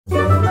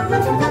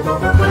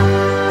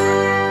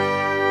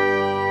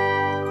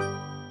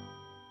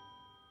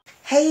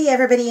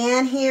everybody,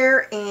 Ann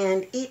here,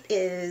 and it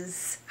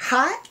is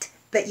hot,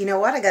 but you know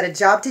what? I got a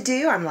job to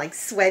do. I'm like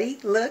sweaty.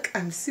 Look,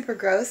 I'm super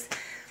gross.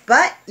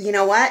 But you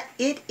know what?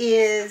 It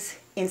is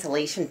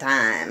insulation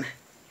time.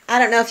 I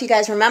don't know if you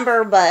guys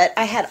remember, but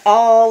I had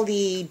all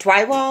the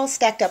drywall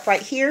stacked up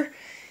right here.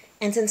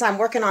 And since I'm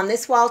working on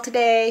this wall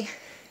today,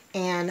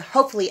 and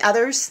hopefully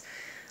others,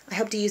 I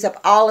hope to use up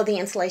all of the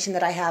insulation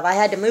that I have. I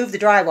had to move the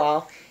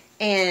drywall,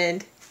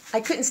 and I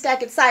couldn't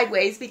stack it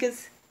sideways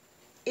because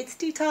it's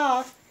too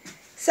tall.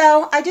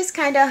 So I just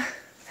kind of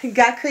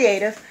got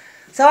creative.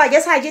 So I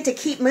guess I get to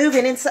keep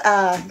moving,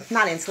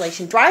 not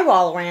insulation,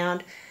 drywall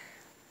around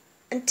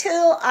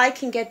until I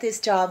can get this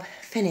job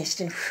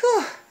finished. And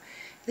whew,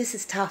 this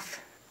is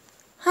tough.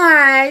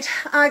 Alright,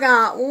 I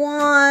got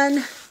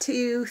 1,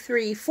 2,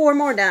 3, 4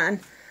 more done.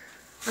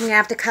 I'm going to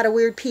have to cut a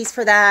weird piece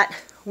for that,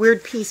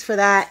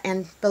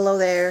 and below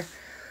there,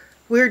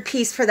 weird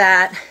piece for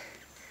that.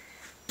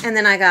 And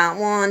then I got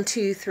 1,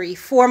 2, 3,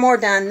 4 more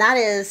done. That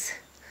is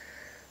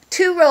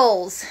 2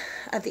 rolls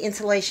of the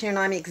insulation, and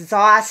I'm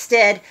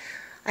exhausted.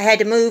 I had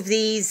to move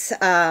these,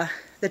 the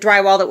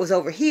drywall that was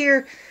over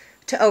here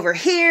to over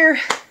here,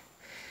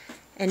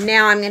 and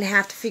now I'm going to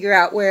have to figure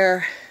out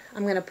where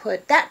I'm going to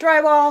put that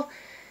drywall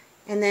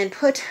and then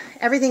put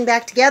everything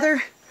back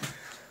together.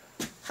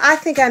 I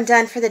think I'm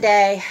done for the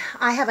day.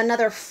 I have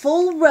another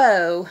full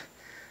row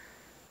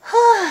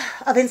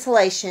of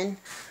insulation,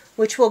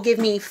 which will give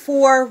me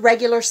 4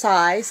 regular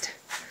sized.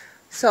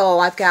 So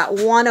I've got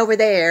 1 over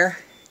there.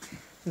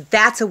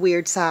 That's a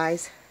weird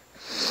size.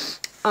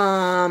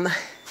 I've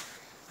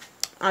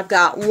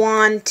got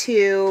 1,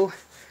 2,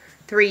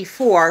 3,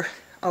 4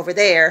 over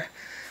there.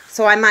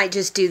 So I might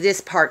just do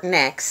this part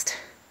next.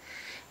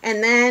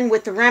 And then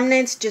with the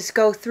remnants, just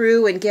go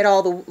through and get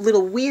all the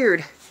little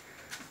weird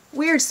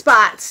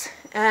spots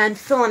and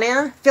fill them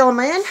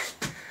in.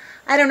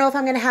 I don't know if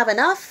I'm going to have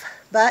enough,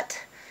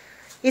 but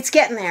it's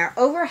getting there.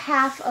 Over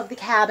half of the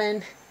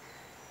cabin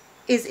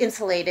is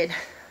insulated.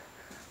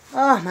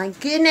 Oh my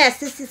goodness,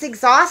 this is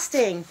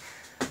exhausting.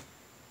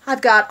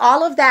 I've got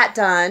all of that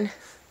done,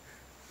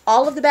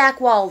 all of the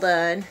back wall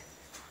done,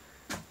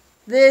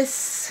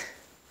 this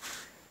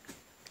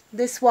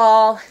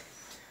wall,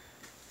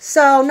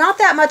 so not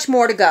that much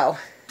more to go.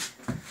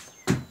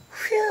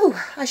 Phew,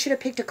 I should have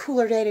picked a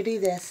cooler day to do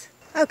this.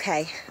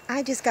 Okay,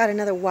 I just got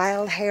another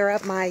wild hair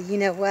up my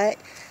you-know-what.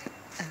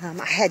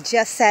 I had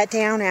just sat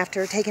down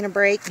after taking a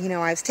break. You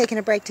know, I was taking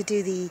a break to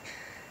do the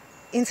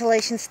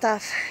insulation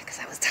stuff because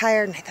I was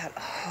tired, and I thought,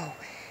 oh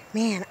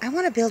man, I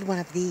want to build one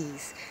of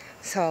these.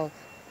 So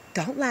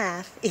don't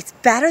laugh, it's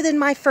better than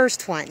my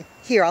first one.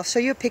 Here, I'll show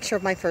you a picture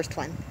of my first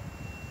one.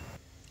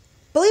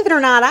 Believe it or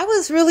not, I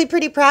was really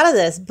pretty proud of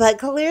this, but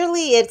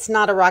clearly it's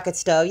not a rocket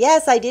stove.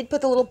 Yes, I did put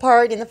the little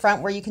part in the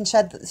front where you can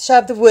shove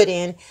the wood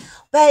in,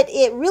 but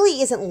it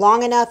really isn't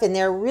long enough, and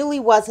there really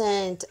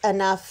wasn't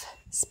enough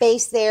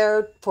space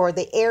there for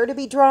the air to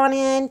be drawn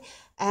in,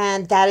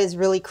 and that is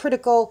really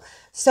critical.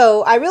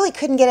 So I really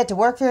couldn't get it to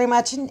work very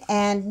much,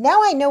 and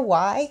now I know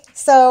why.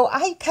 So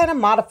I kind of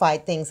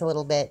modified things a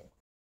little bit.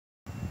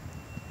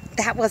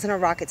 That wasn't a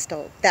rocket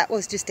stove. That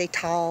was just a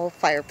tall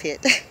fire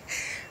pit.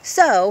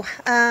 So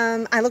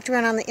I looked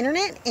around on the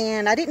internet,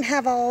 and I didn't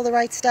have all the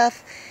right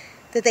stuff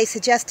that they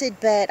suggested,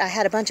 but I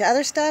had a bunch of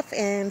other stuff,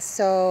 and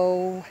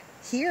so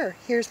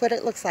here's what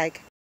it looks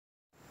like.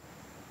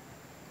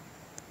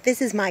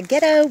 This is my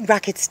ghetto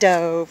rocket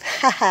stove.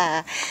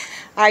 Haha.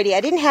 Alrighty,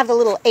 I didn't have the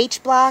little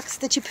H blocks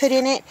that you put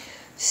in it,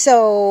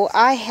 so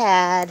I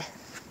had,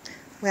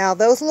 well,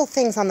 those little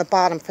things on the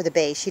bottom for the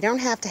base. You don't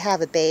have to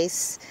have a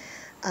base,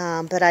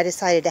 but I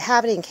decided to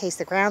have it in case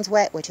the ground's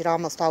wet, which it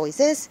almost always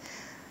is.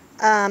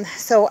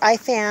 So I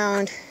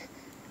found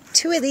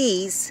 2 of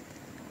these,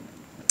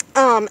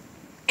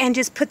 and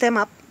just put them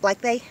up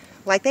like they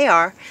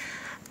are.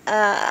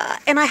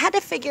 And I had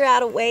to figure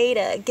out a way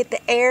to get the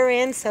air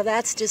in, so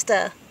that's just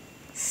a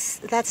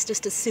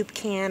soup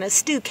can, a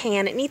stew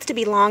can. It needs to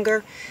be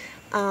longer.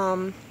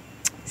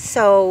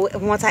 So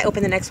once I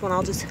open the next one,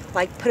 I'll just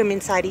like put them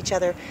inside each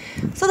other,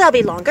 so they'll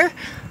be longer.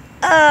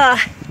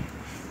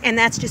 And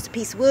that's just a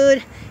piece of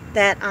wood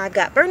that I've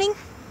got burning.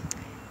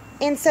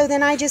 And so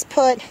then I just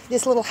put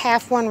this little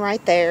half one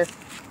right there.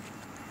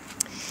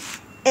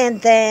 And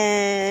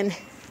then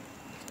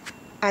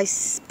I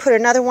put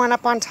another one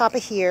up on top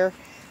of here.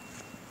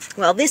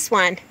 Well, this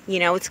one, you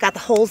know, it's got the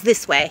holes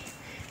this way.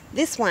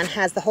 This one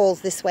has the holes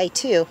this way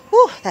too.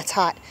 Whew, that's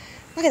hot.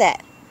 Look at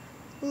that.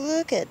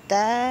 Look at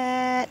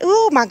that.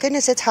 Oh my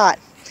goodness, it's hot.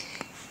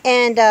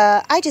 And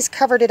I just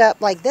covered it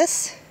up like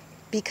this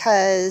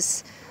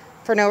because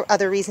for no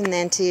other reason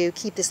than to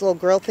keep this little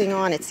grill thing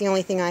on. It's the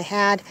only thing I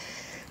had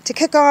to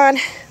cook on.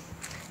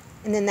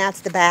 And then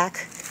that's the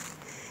back.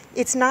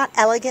 It's not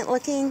elegant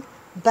looking,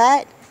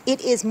 but it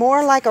is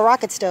more like a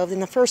rocket stove than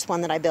the first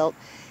one that I built,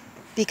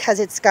 because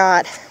it's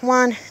got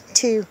 1,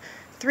 2,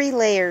 3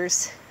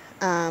 layers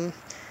of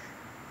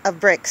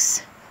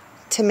bricks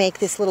to make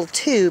this little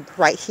tube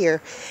right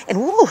here. And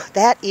whoa,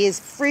 that is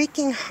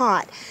freaking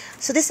hot.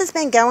 So this has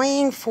been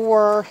going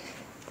for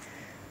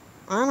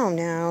I don't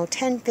know,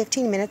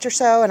 10-15 minutes or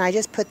so, and I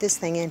just put this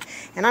thing in.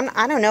 And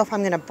I don't know if I'm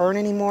going to burn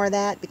any more of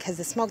that because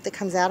the smoke that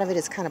comes out of it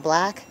is kind of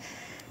black.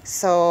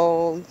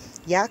 So,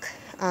 yuck.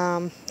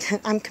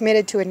 I'm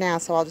committed to it now,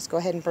 so I'll just go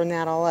ahead and burn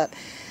that all up.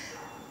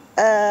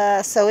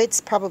 So it's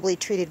probably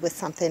treated with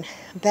something,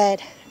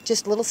 but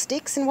just little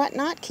sticks and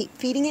whatnot, keep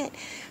feeding it.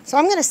 So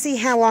I'm going to see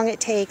how long it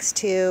takes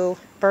to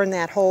burn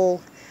that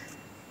whole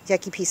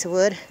yucky piece of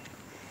wood.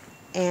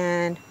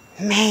 And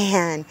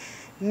man,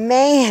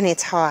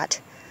 it's hot.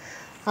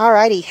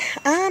 Alrighty,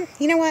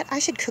 you know what? I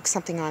should cook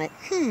something on it.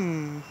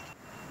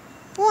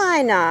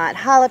 Why not?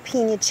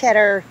 Jalapeno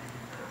cheddar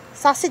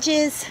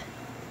sausages.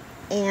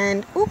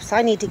 And, oops,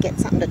 I need to get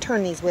something to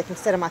turn these with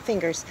instead of my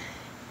fingers.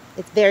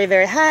 It's very,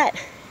 very hot.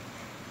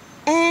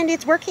 And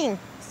it's working.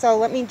 So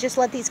let me just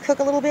let these cook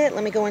a little bit.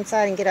 Let me go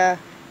inside and get a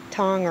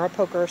tong or a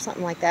poker or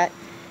something like that.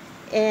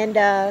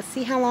 And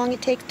see how long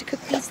it takes to cook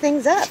these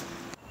things up.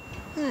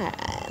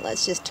 Alright,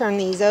 let's just turn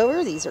these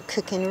over. These are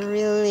cooking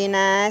really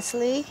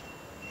nicely.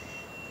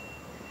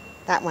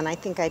 That one, I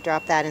think I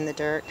dropped that in the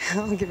dirt.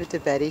 I'll give it to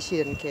Betty. She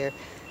didn't care.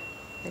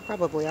 They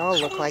probably all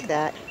look like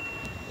that.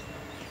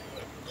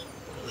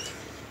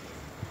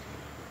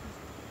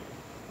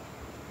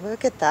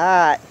 Look at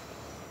that.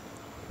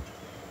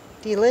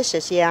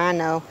 Delicious. Yeah, I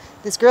know.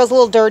 This grill's a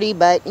little dirty,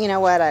 but you know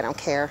what? I don't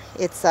care.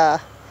 It's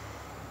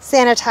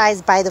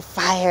sanitized by the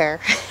fire.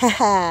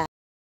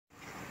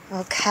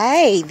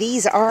 Okay,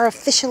 these are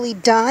officially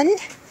done.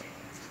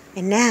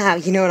 And now,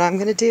 you know what I'm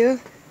going to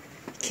do?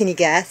 Can you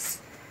guess?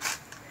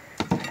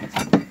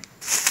 I'm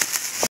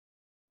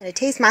going to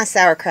taste my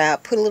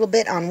sauerkraut. Put a little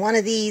bit on one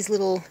of these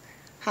little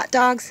hot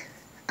dogs.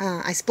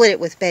 I split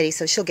it with Betty,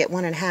 so she'll get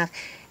 1.5.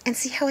 And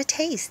see how it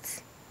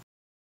tastes.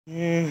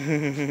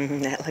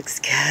 That looks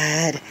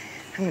good.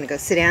 I'm going to go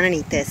sit down and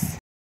eat this.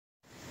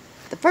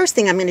 The first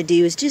thing I'm going to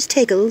do is just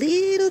take a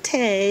little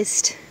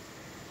taste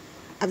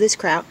of this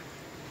kraut.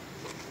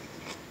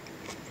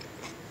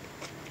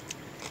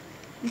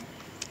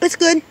 It's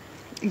good,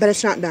 but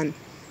it's not done.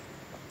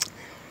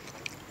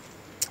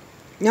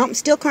 Nope,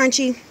 still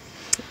crunchy.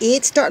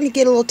 It's starting to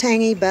get a little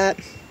tangy, but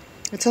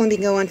it's only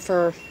been going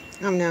for,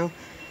 I don't know,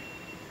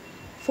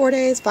 4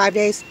 days, 5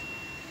 days.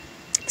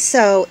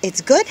 So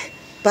it's good,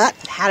 but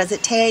how does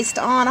it taste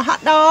on a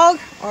hot dog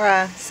or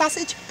a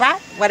sausage,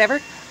 brat, whatever?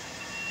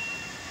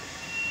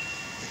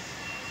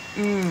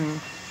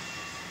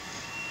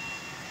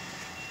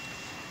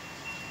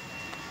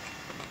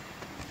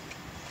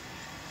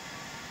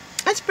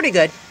 That's pretty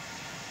good.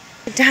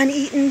 We're done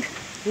eating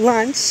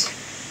lunch.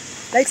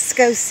 Let's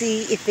go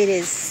see if it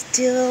is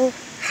still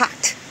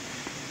hot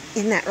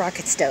in that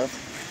rocket stove.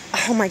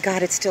 Oh my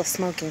God, it's still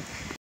smoking.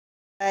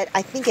 But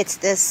I think it's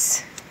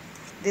this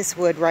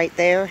wood right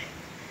there.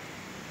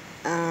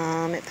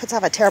 It puts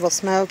off a terrible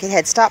smoke. It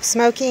had stopped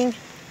smoking.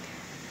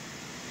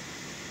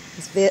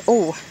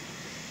 Oh,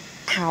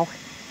 ow.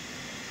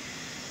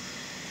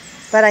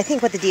 But I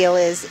think what the deal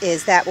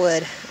is that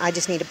wood, I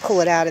just need to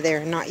pull it out of there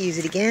and not use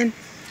it again.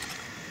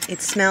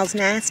 It smells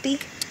nasty.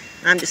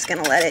 I'm just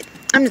gonna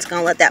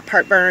let that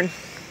part burn.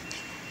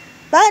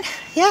 But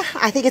yeah,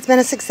 I think it's been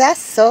a success,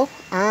 so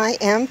I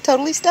am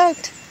totally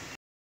stoked.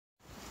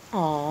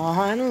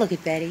 Aw, and look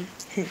at Betty.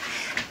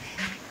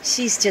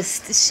 She's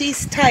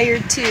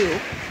tired too.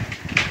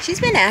 She's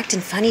been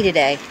acting funny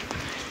today.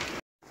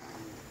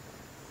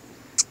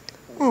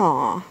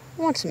 Aw,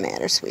 what's the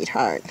matter,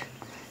 sweetheart?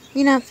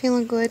 You not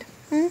feeling good?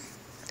 You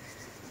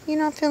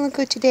not feeling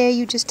good today? Are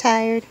you just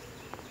tired?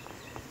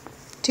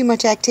 Too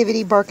much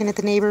activity, barking at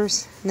the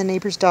neighbors, and the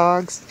neighbors'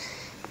 dogs,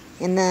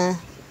 and the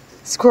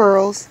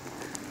squirrels.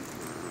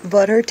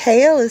 But her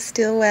tail is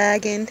still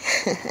wagging.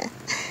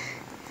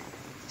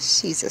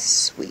 She's a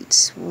sweet,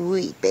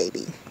 sweet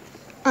baby.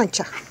 Aren't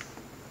ya?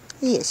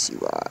 Yes, you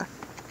are.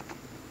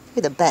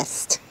 You're the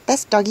best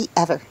doggy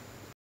ever.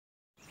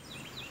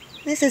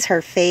 This is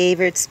her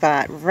favorite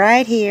spot,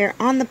 right here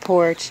on the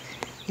porch,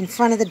 in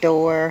front of the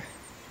door,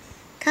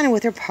 kind of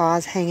with her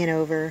paws hanging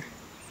over.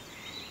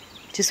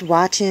 Just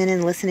watching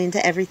and listening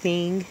to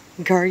everything,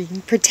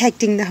 guarding,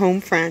 protecting the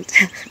home front.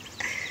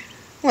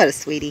 What a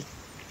sweetie.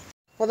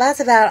 Well, that's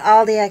about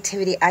all the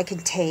activity I can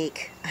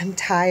take. I'm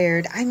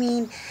tired. I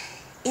mean,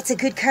 it's a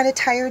good kind of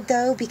tired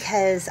though,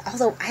 because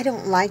although I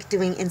don't like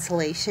doing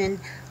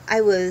insulation,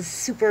 I was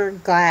super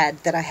glad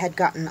that I had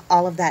gotten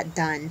all of that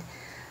done.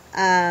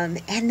 And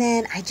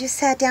then I just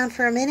sat down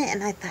for a minute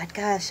and I thought,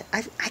 gosh,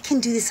 I can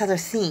do this other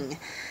thing.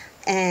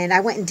 And I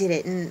went and did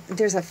it. And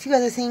there's a few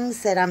other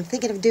things that I'm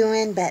thinking of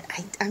doing, but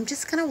I'm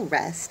just going to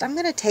rest. I'm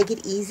going to take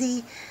it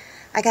easy.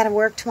 I got to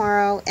work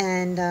tomorrow,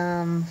 and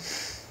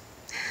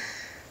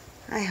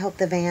I hope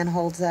the van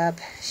holds up.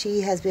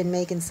 She has been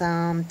making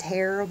some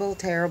terrible,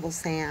 terrible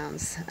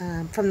sounds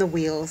from the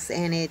wheels,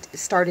 and it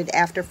started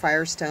after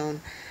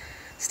Firestone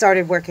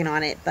started working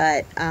on it.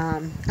 But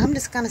I'm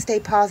just going to stay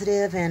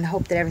positive and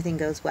hope that everything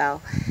goes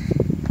well.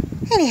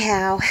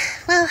 Anyhow,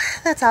 well,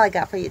 that's all I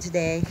got for you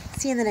today.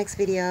 See you in the next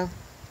video.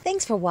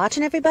 Thanks for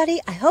watching, everybody.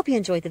 I hope you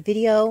enjoyed the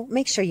video.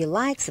 Make sure you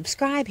like,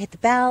 subscribe, hit the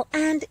bell,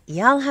 and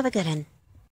y'all have a good one.